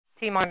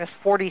T-minus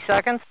 40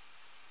 seconds.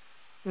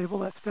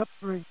 Stable at step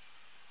 3.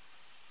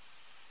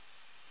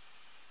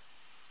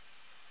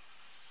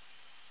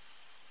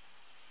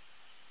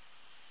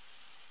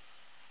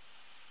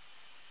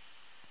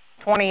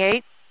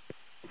 $28.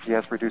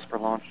 Yes, reduced for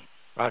launch.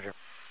 Roger.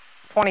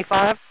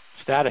 $25.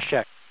 Status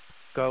check.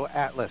 Go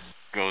Atlas.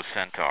 Go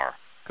Centaur.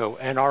 Go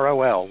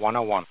NROL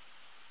 101.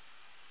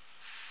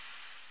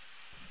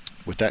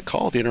 With that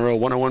call, the NRO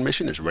 101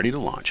 mission is ready to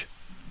launch.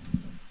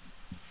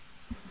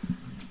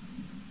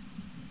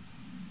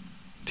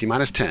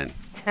 T-minus 10.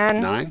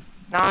 10. 9.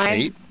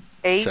 9.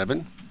 8.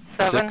 7.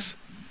 6.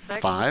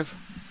 5.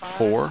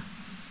 4.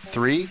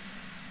 3.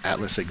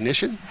 Atlas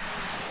ignition.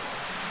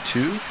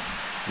 2.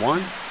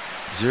 1.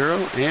 0.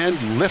 And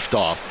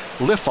liftoff.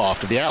 Liftoff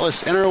to the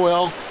Atlas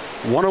NROL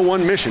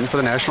 101 mission for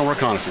the National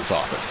Reconnaissance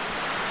Office.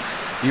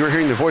 You are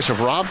hearing the voice of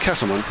Rob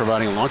Kesselman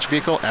providing launch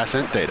vehicle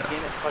ascent data.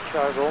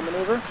 Roll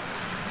maneuver.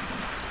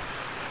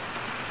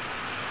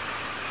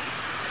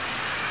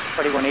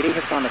 Party 180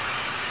 has gone to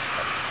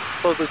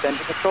closed loop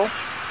engine control.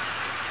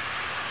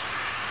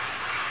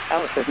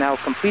 Atlas has now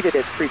completed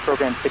its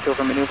pre-programmed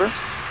switchover maneuver.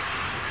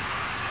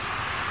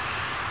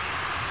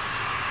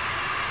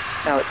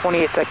 Now at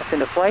 28 seconds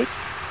into flight,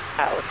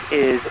 Atlas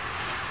is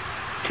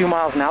 2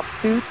 miles in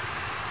altitude,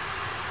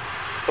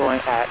 going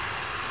at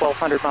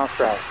 1,200 miles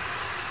per hour.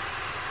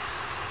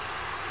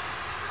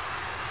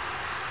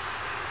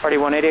 Party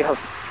 180 has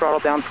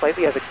throttled down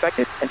slightly as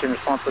expected. Engine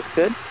response looks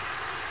good.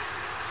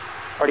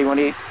 Party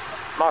 180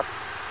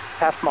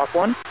 past Mach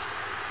 1.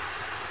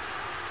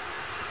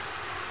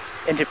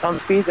 Engine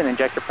pump speeds and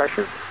injector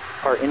pressure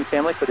are in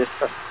family for this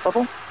thrust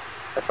level.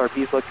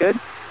 SRBs look good.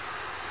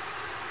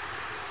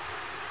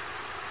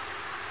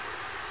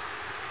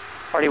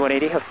 Party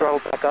 180 has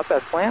throttled back up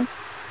as planned.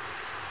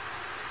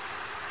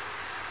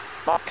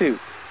 Mach 2.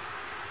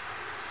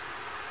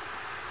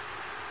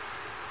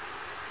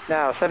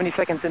 Now 70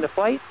 seconds into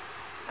flight.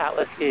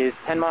 Atlas is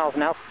 10 miles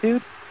in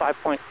altitude,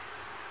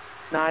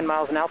 5.9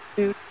 miles in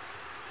altitude,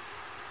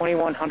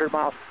 2,100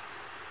 miles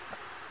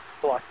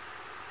block.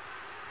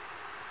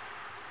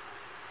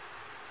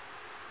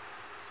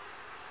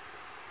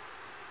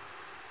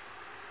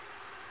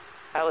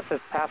 Atlas has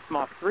passed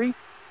Mach 3.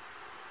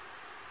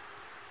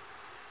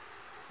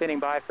 Standing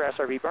by for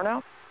SRB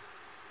burnout.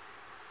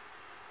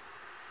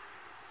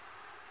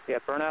 We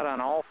have burnout on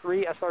all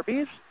 3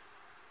 SRBs.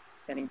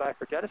 Standing by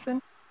for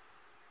jettison.